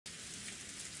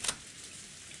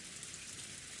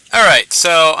Alright,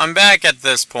 so I'm back at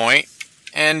this point,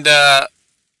 and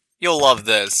you'll love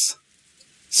this.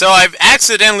 So I've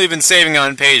accidentally been saving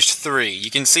on page 3. You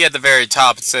can see at the very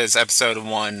top it says episode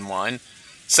 1-1.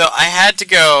 So I had to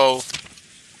go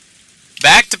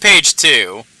back to page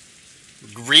 2,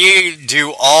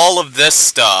 redo all of this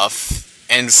stuff,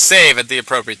 and save at the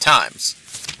appropriate times.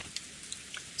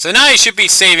 So now I should be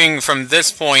saving from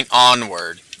this point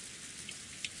onward.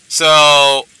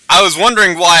 So I was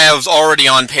wondering why I was already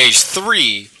on page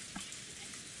 3,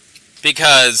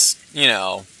 because, you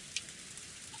know,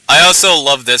 I also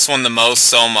love this one the most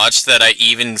so much that I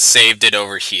even saved it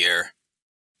over here.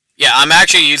 Yeah, I'm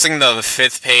actually using the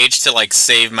 5th page to, like,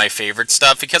 save my favorite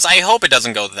stuff, because I hope it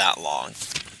doesn't go that long.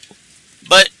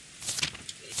 But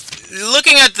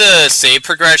looking at the save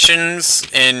progressions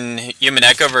in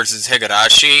Umineko versus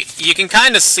Higurashi, you can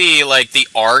kind of see, like, the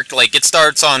arc. Like, it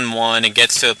starts on 1, it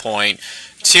gets to a point.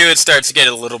 2, it starts to get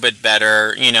a little bit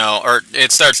better, you know, or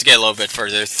it starts to get a little bit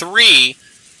further. 3,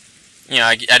 you know,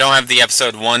 I don't have the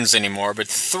episode 1s anymore, but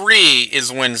 3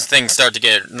 is when things start to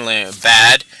get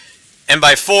bad. And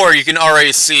by 4, you can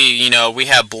already see, you know, we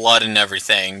have blood and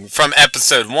everything from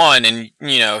episode 1, and,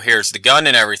 you know, here's the gun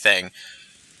and everything.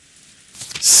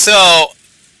 So,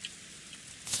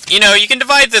 you know, you can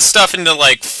divide this stuff into,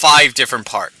 like, 5 different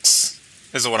parts,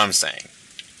 is what I'm saying.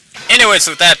 Anyways,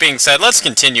 with that being said, let's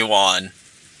continue on.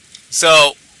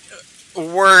 So,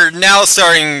 we're now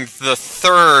starting the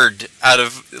 3rd out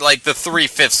of, like, the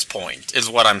 3/5 point, is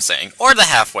what I'm saying. Or the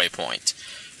halfway point.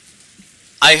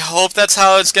 I hope that's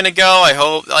how it's gonna go. I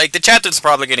hope, like, the chapter's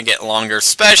probably gonna get longer,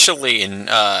 especially in,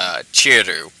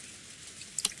 Chiru.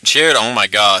 Chiru, oh my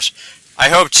gosh. I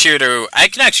hope Chiru, I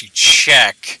can actually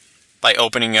check by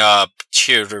opening up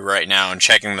Chiru right now and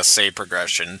checking the save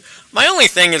progression. My only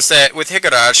thing is that with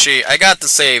Higurashi, I got to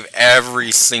save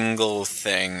every single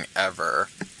thing ever.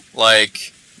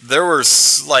 Like, there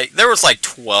was like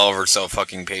 12 or so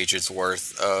fucking pages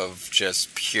worth of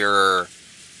just pure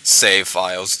save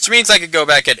files, which means I could go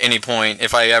back at any point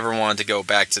if I ever wanted to go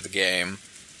back to the game.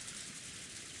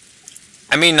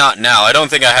 I mean, not now. I don't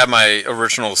think I have my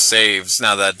original saves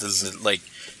now that this is, like,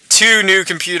 2 new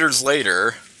computers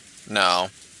later. No.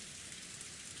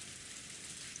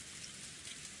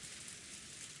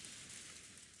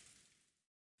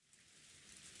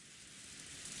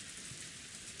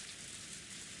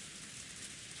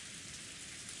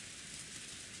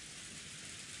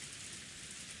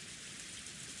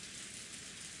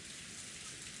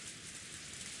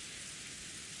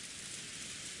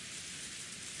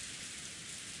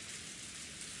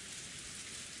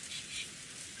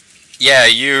 Yeah,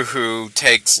 you who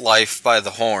takes life by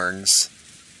the horns.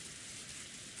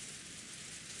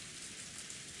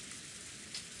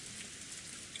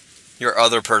 Your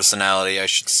other personality, I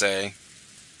should say.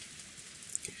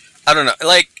 I don't know,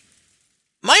 like,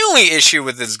 my only issue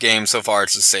with this game so far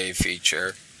is the save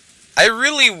feature. I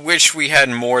really wish we had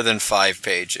more than 5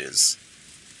 pages.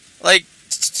 Like,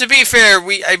 to be fair,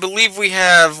 I believe we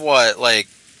have, what, like,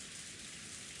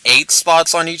 8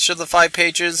 spots on each of the 5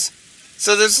 pages?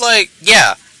 So there's like,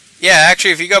 yeah, actually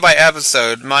if you go by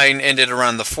episode, mine ended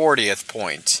around the 40th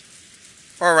point.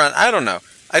 Or around, I don't know.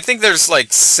 I think there's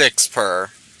like 6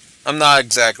 per. I'm not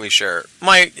exactly sure.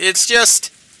 It's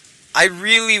just, I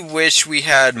really wish we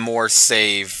had more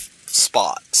save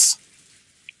spots.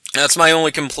 That's my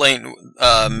only complaint,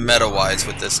 meta-wise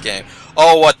with this game.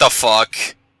 Oh, what the fuck?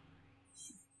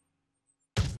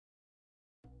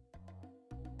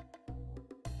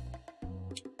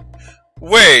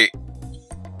 Wait,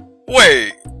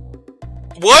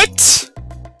 what?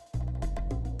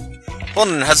 Hold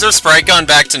on, has their sprite gone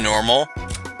back to normal?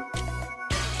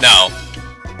 No.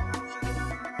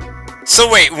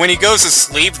 So wait, when he goes to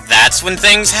sleep, that's when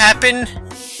things happen?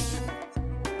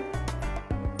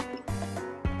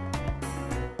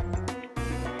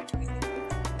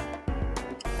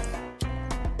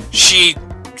 She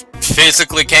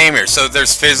physically came here, so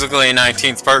there's physically a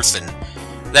 19th person.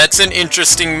 That's an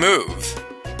interesting move.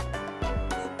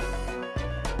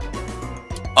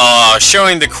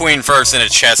 Showing the queen first in a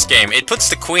chess game. It puts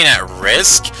the queen at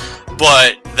risk,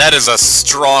 but that is a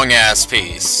strong-ass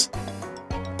piece.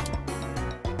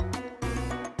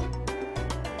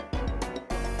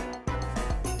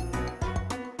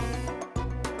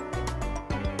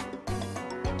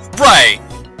 Right.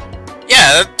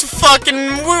 Yeah, that's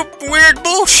fucking weird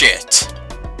bullshit.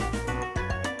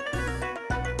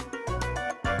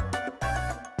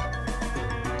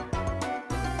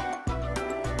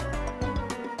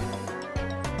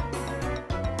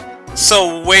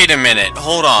 So, wait a minute,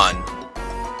 hold on.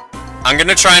 I'm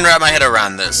gonna try and wrap my head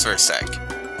around this for a sec.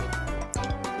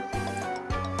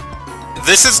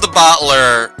 This is the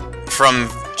bottler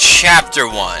from Chapter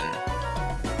 1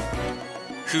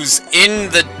 who's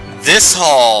in this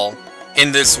hall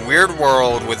in this weird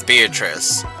world with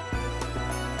Beatrice,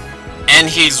 and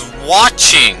he's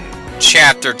watching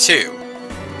Chapter 2.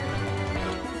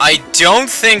 I don't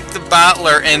think the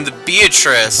Battler and the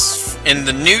Beatrice in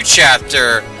the new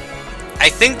chapter, I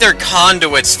think they're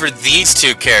conduits for these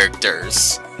two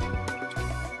characters.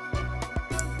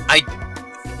 I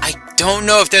don't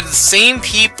know if they're the same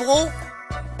people,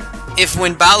 if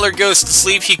when Battler goes to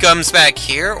sleep he comes back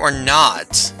here or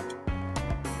not.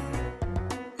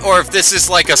 Or if this is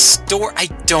like a story, I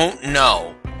don't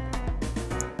know.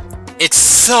 It's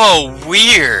so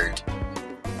weird.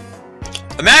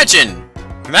 Imagine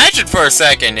for a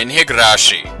second in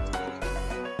Higurashi,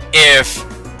 if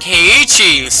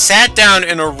Keiichi sat down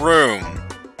in a room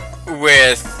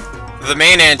with the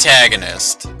main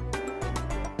antagonist,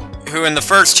 who in the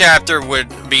first chapter would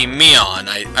be Mion,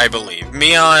 I believe.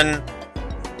 Mion,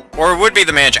 or would be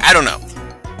the manager, I don't know.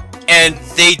 And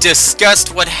they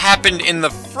discussed what happened in the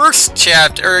first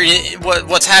chapter, or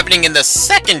what's happening in the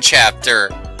second chapter,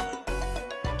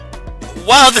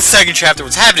 while the second chapter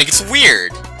was happening. It's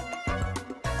weird.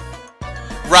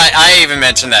 Right, I even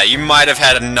mentioned that. You might have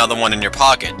had another one in your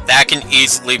pocket. That can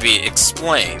easily be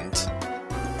explained.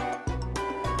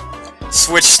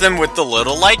 Switch them with the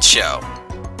little light show.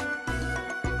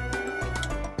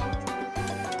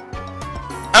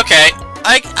 Okay,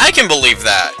 I can believe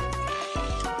that.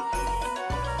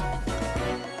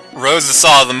 Rosa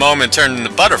saw the moment turn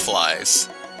into butterflies.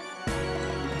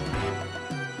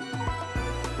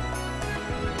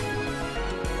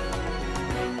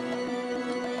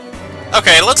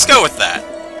 Okay, let's go with that.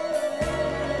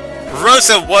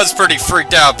 Rosa was pretty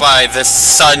freaked out by this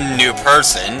sudden new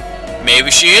person.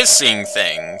 Maybe she is seeing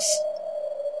things.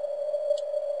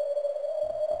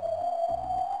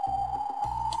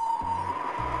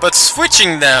 But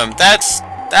switching them, that's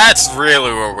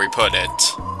really where we put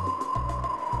it.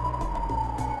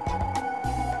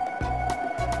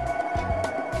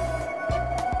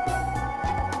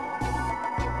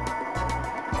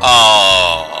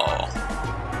 Oh.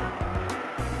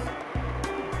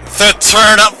 The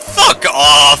turn up. Fuck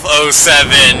off,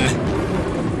 07.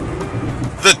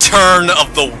 The turn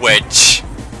of the witch.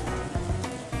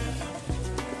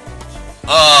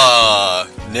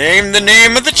 Name the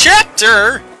name of the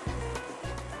chapter.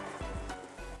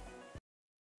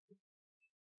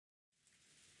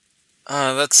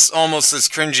 That's almost as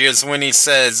cringy as when he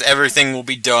says everything will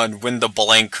be done when the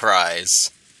blank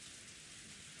cries.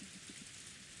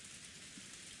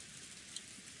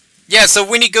 Yeah, so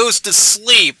when he goes to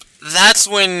sleep, that's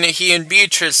when he and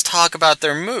Beatrice talk about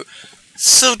their mood.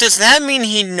 So does that mean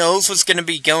he knows what's going to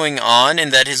be going on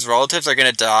and that his relatives are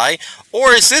going to die?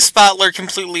 Or is this Battler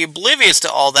completely oblivious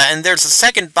to all that and there's a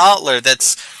second Battler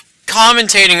that's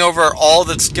commentating over all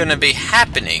that's going to be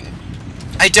happening?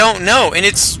 I don't know, and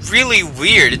it's really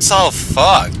weird. It's all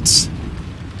fucked.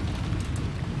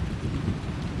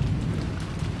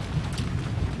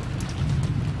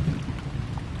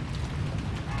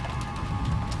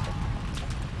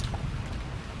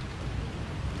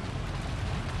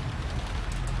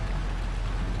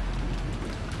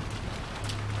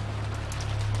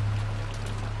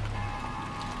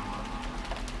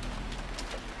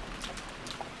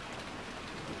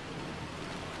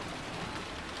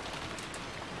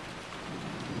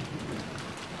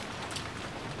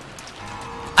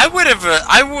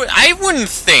 I wouldn't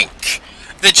think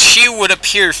that she would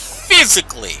appear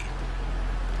physically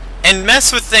and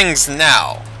mess with things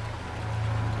now.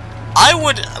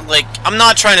 I'm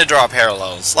not trying to draw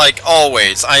parallels, like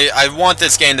always. I want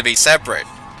this game to be separate.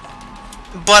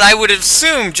 But I would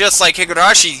assume, just like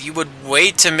Higurashi, you would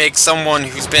wait to make someone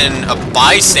who's been a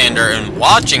bystander and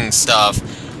watching stuff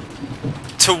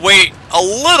to wait a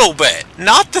little bit.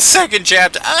 Not the second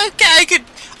chapter.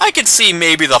 I could see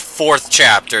maybe the fourth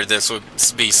chapter this would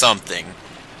be something.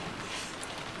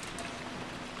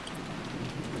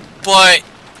 But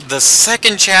the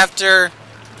second chapter...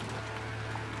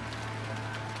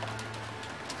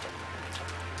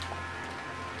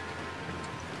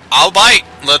 I'll bite.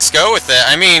 Let's go with it.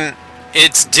 I mean,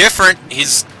 it's different.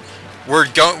 We're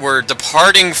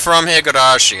departing from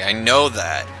Higurashi. I know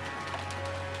that.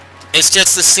 It's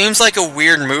just, it seems like a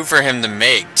weird move for him to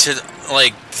make, to,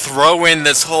 like, throw in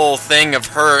this whole thing of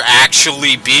her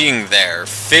actually being there,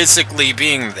 physically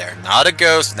being there. Not a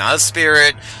ghost, not a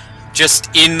spirit, just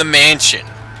in the mansion.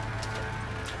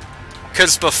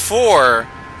 Because before,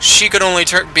 she could only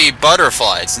be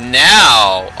butterflies.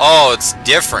 Now, oh, it's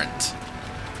different.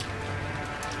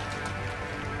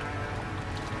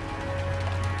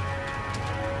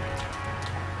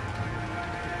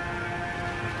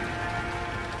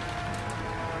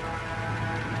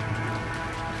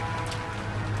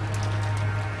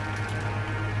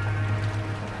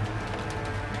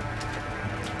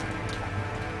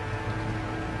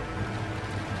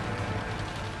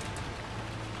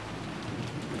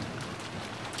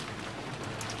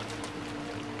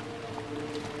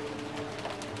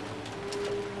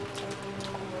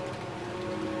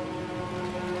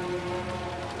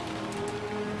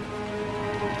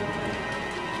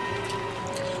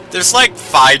 There's like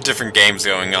 5 different games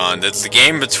going on. There's the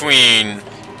game between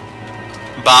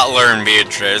Butler and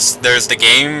Beatrice. There's the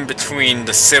game between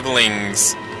the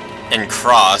siblings and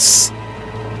Cross.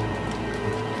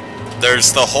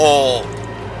 There's the whole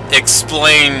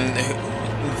explain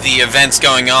the events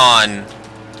going on.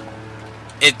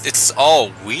 It's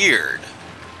all weird.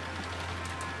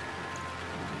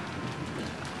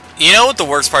 You know what the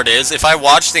worst part is? If I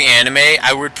watched the anime,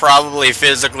 I would probably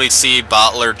physically see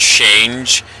Butler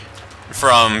change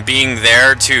from being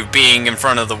there to being in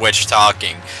front of the witch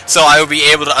talking. So I would be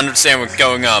able to understand what's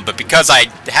going on, but because I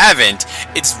haven't,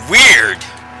 it's weird.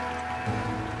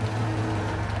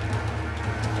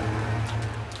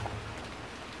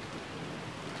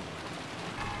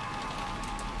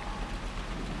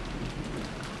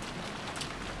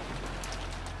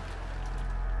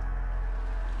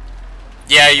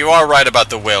 Yeah, you are right about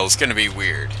the will. It's gonna be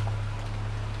weird.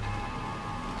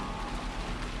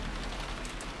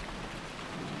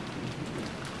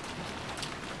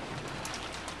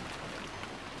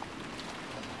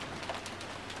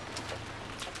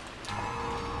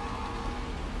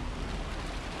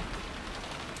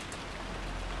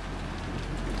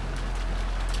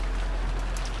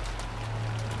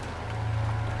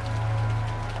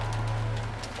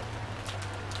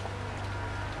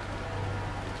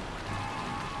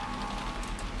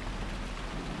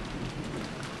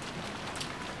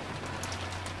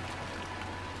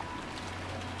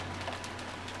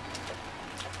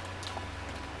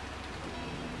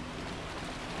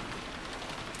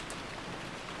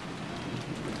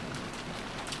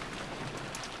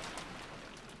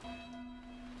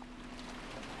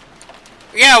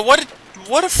 Yeah,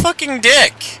 what a fucking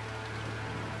dick.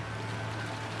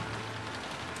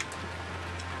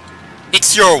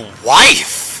 It's your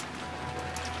wife.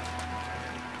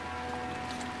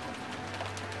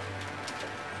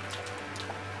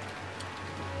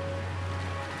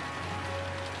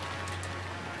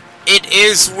 It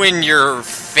is when your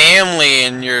family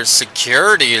and your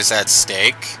security is at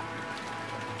stake.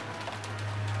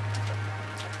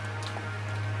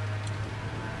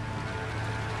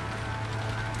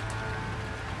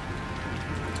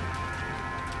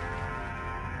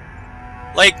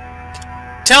 Like,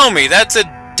 tell me, that's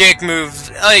a dick move.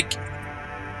 Like,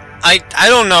 I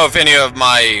don't know if any of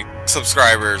my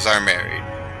subscribers are married,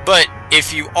 but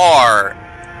if you are,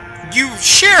 you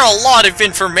share a lot of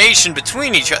information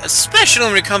between each other, especially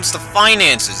when it comes to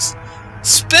finances.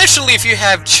 Especially if you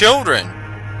have children.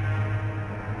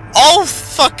 All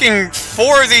fucking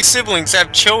 4 of these siblings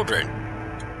have children.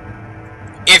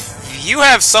 If you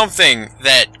have something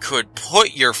that could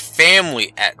put your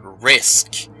family at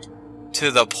risk, to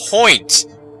the point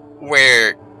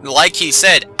where, like he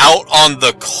said, out in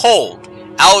the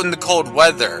cold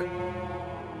weather,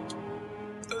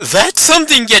 that's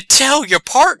something you tell your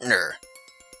partner.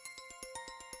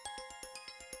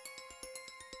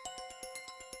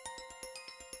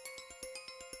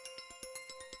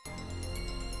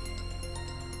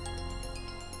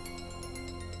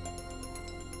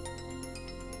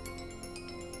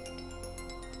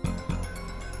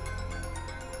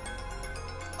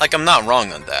 Like, I'm not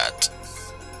wrong on that.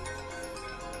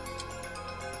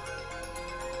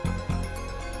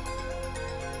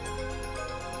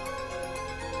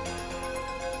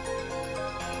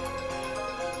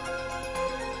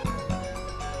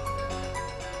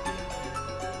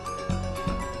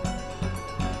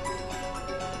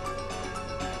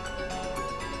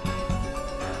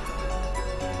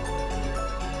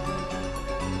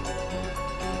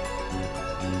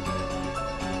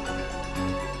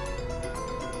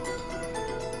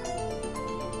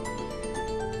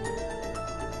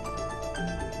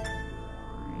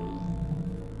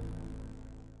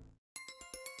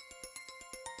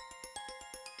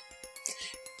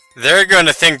 They're going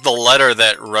to think the letter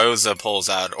that Rosa pulls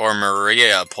out, or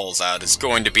Maria pulls out, is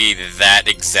going to be that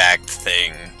exact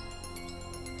thing.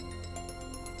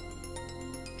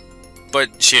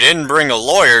 But she didn't bring a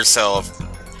lawyer, so...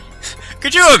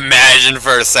 Could you imagine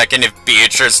for a second if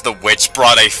Beatrice the Witch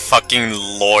brought a fucking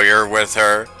lawyer with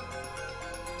her?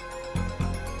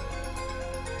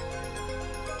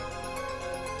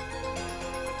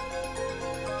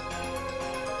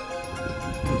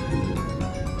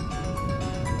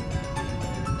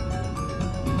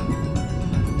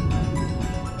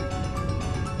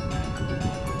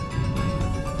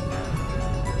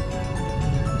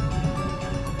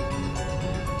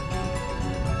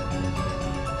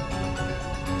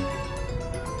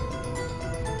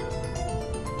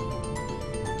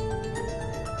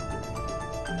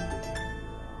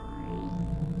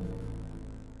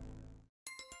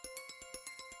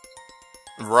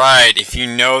 Right, if you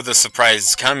know the surprise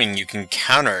is coming, you can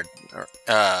counterattack.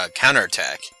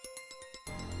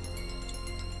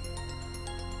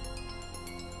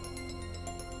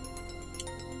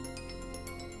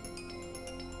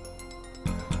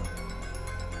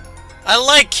 I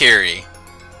like Kiri.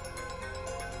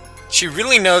 She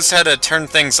really knows how to turn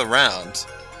things around.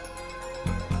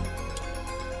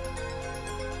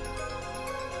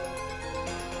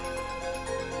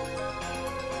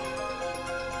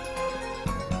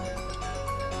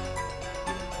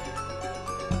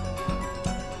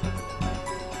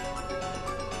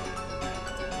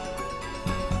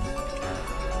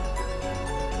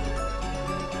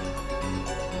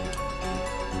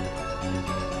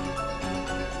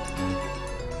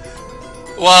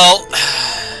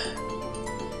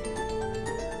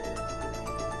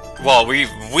 Well, we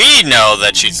know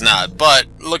that she's not, but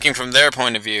looking from their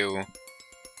point of view,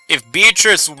 if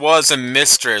Beatrice was a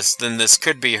mistress, then this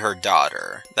could be her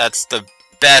daughter. That's the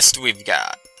best we've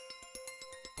got.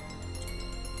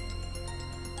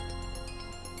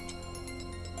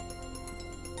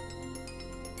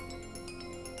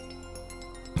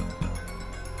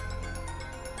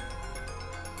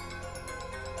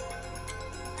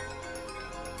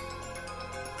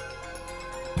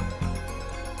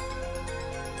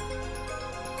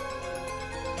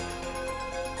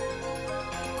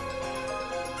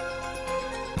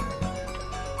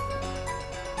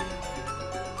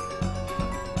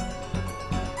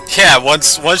 Yeah,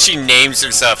 once she names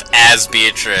herself as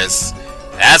Beatrice,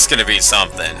 that's gonna be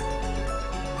something.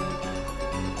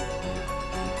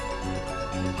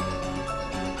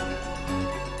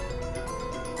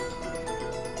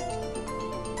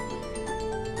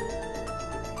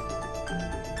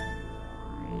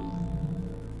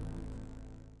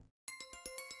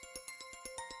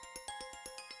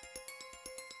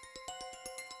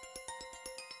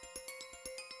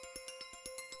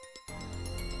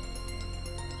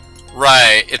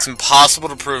 Right, it's impossible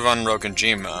to prove on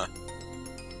Rokujima.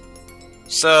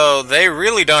 So, they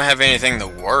really don't have anything to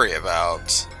worry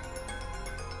about.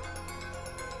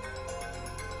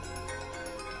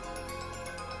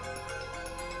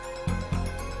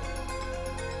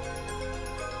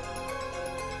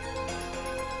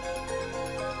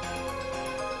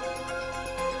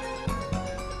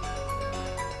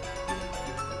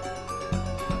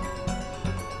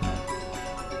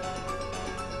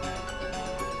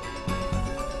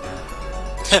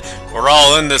 We're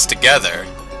all in this together.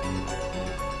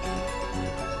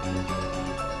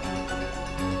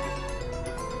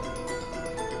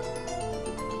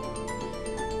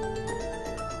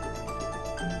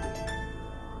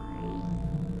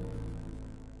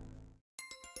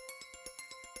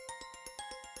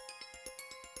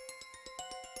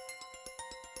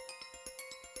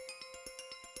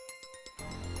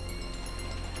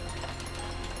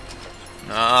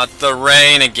 Not the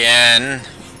rain again.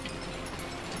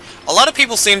 A lot of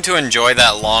people seem to enjoy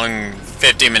that long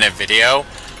 50-minute video.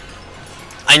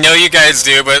 I know you guys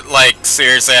do, but like,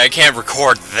 seriously, I can't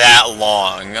record that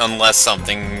long unless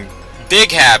something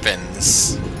big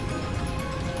happens.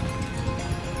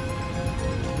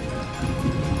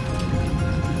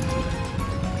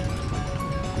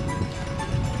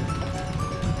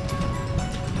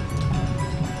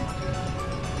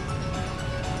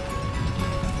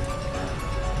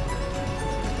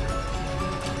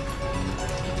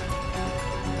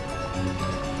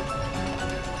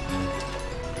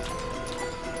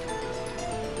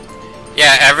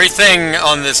 Yeah, everything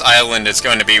on this island is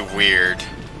going to be weird.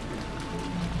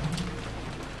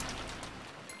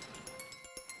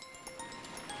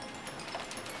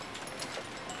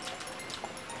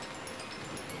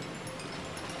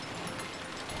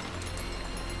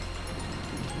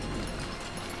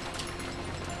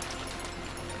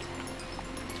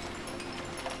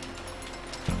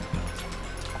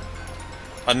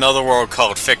 Another world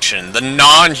called fiction, the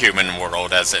non-human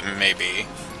world as it may be.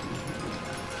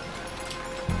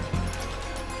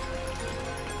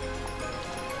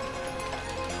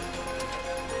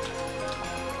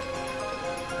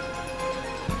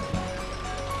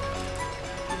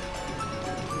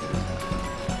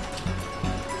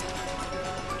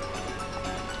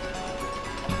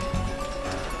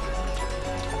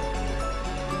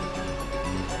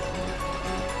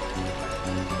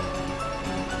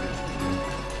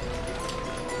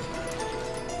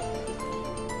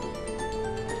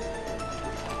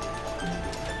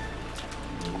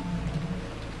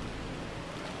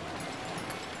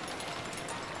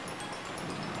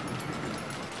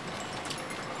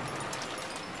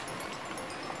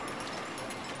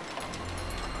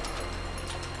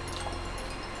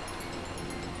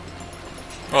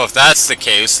 Well, if that's the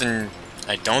case, then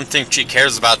I don't think she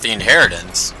cares about the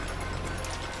inheritance. I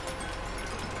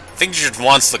think she just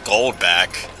wants the gold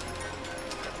back.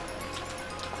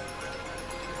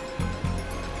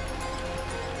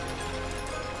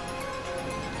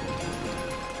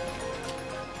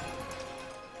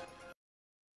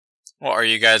 Well, are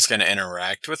you guys going to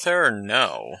interact with her or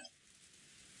no?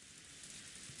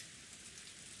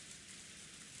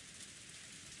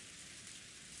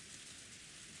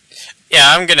 Yeah,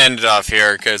 I'm going to end it off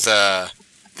here because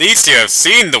these two have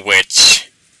seen the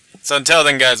witch. So until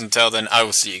then, guys, I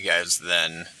will see you guys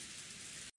then.